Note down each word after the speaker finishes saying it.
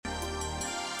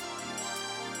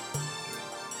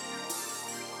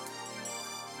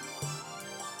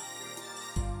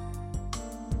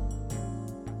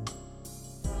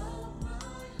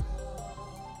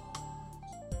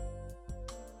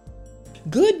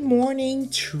Good morning,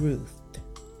 truth.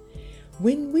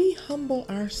 When we humble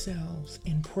ourselves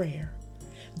in prayer,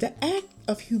 the act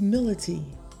of humility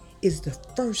is the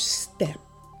first step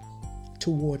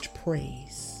towards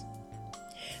praise.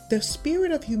 The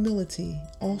spirit of humility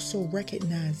also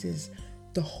recognizes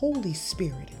the Holy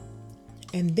Spirit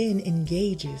and then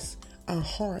engages our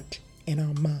heart and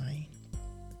our mind.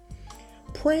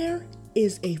 Prayer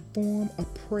is a form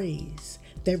of praise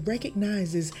that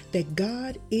recognizes that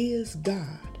God is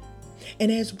God.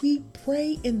 And as we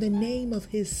pray in the name of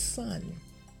His Son,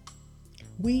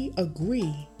 we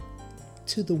agree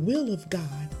to the will of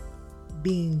God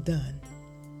being done.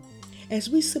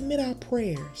 As we submit our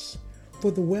prayers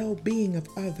for the well-being of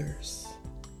others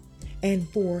and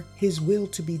for His will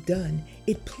to be done,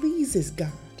 it pleases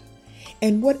God.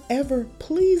 And whatever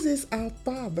pleases our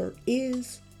Father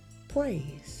is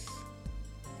praise.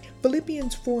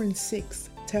 Philippians 4:6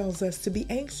 tells us to be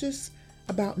anxious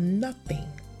about nothing,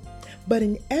 but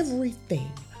in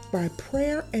everything by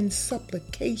prayer and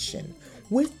supplication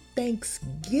with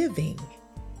thanksgiving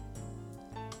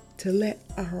to let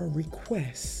our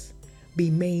requests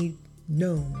be made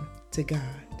known to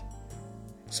God.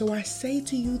 So I say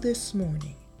to you this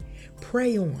morning,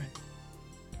 pray on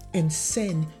and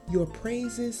send your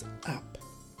praises up.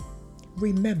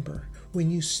 Remember, when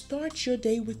you start your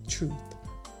day with truth,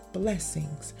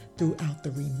 blessings throughout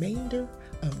the remainder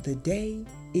of the day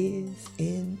is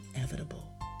inevitable.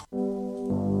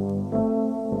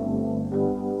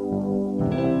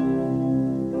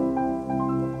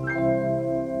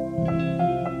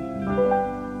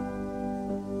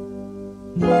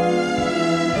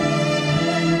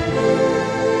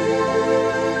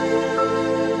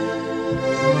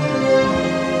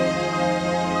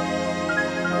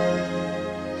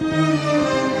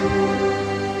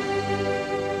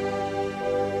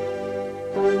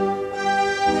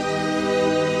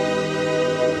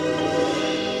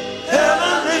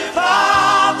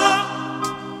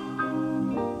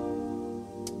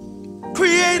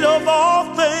 Creator of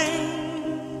all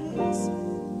things,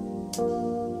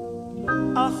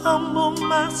 I humble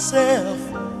myself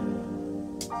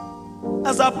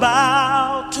as I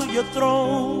bow to your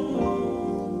throne.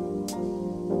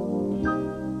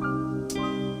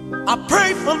 I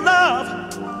pray for love,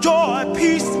 joy,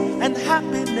 peace, and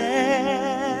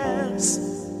happiness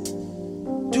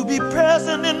to be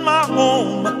present in my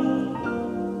home.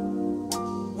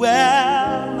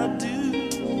 Well, I do.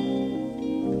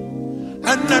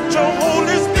 And let your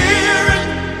Holy Spirit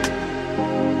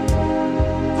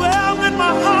dwell in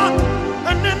my heart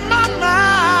and in my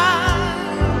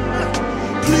mind.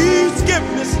 Please give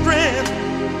me strength,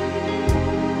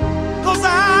 'cause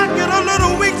I get a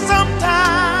little weak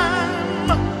sometime.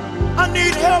 I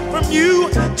need help from you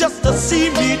just to see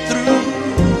me through.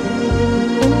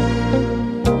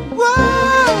 Whoa.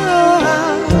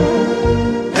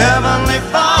 Heavenly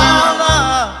Father,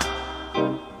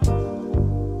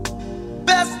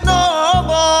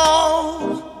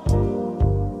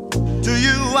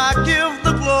 I give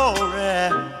the glory,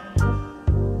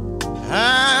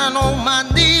 and on my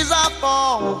knees I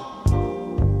fall.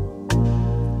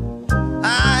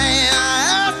 I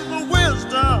ask for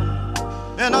wisdom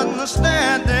and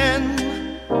understanding.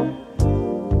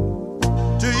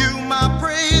 To you my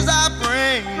praise I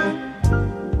bring,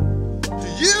 to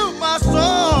you my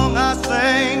song I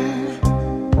sing.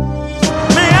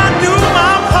 May I do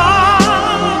my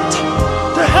part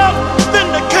to help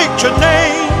vindicate your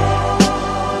name,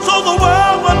 so the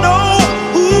world will know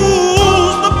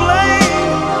who's to blame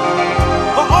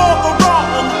for all the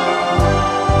wrong.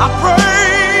 I pray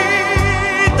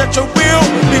that your will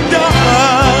be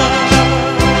done,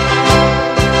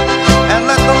 and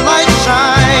let the light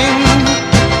shine.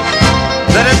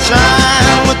 Let it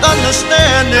shine with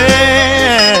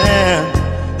understanding.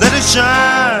 Let it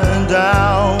shine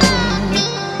down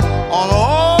on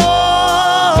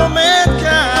all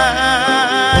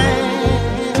mankind.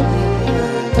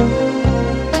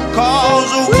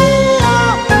 'Cause we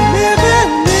are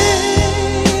living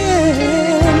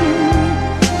in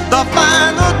the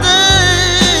final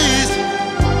days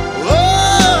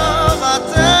of our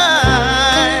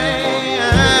time.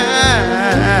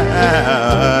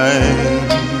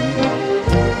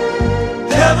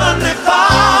 Heavenly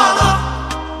Father,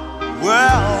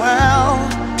 well,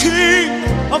 King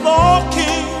of all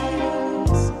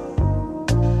kings,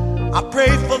 I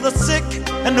pray for the sick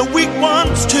and the weak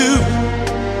ones too.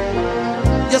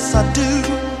 Yes, I do.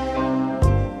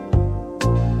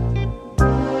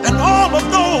 And all of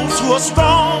those who are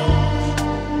strong,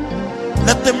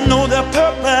 let them know their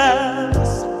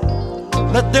purpose.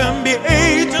 Let them be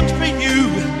agents for you.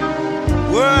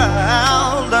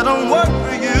 Well, let them work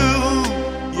for you.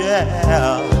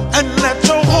 and let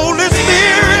your Holy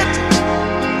Spirit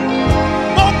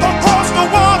walk across the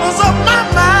waters of my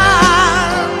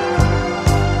mind.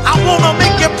 I wanna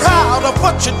make you proud of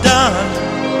what you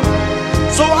done,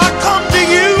 so I come to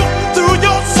you through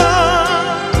your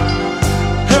Son,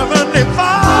 Heavenly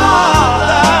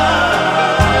Father.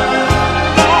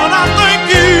 Lord, I thank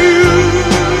you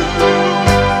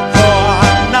for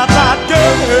another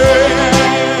day.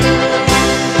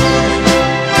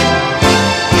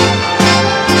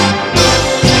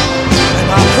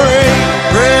 And I pray,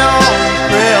 pray on,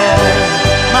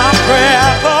 my prayer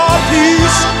for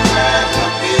peace,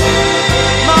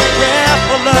 my prayer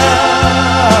for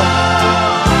love,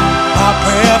 my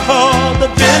prayer for the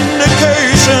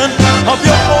vindication of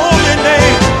your holy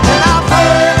name. And I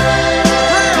pray,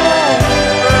 pray on,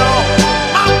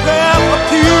 my prayer for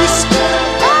peace,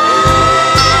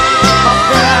 my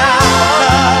prayer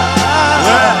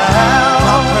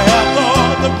for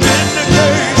the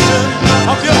vindication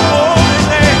of your holy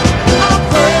name. I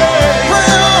pray, pray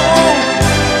on,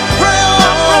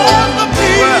 the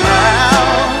peace,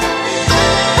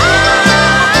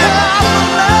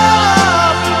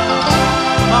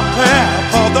 my prayer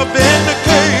for the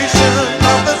vindication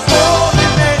of His holy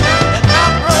name. And I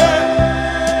pray,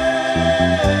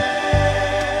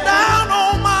 down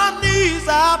on my knees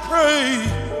I pray.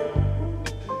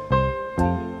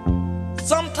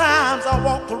 Sometimes I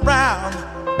walk around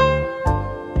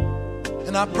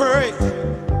and I pray,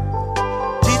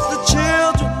 teach the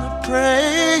children to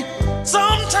pray.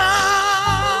 Sometimes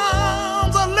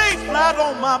I lay flat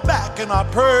on my back and I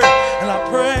pray, and I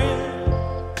pray.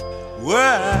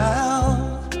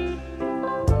 Well,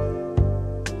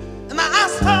 and I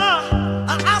ask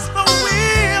for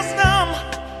wisdom,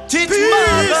 teach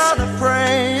mother to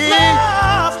pray,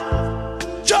 love,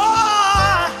 joy,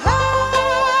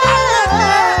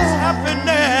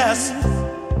 happiness.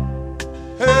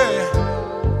 Hey,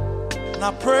 and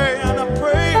I pray,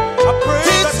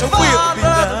 that your will be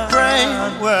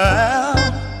done. Well,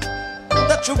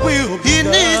 that your will be done. He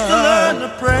needs to learn to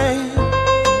pray.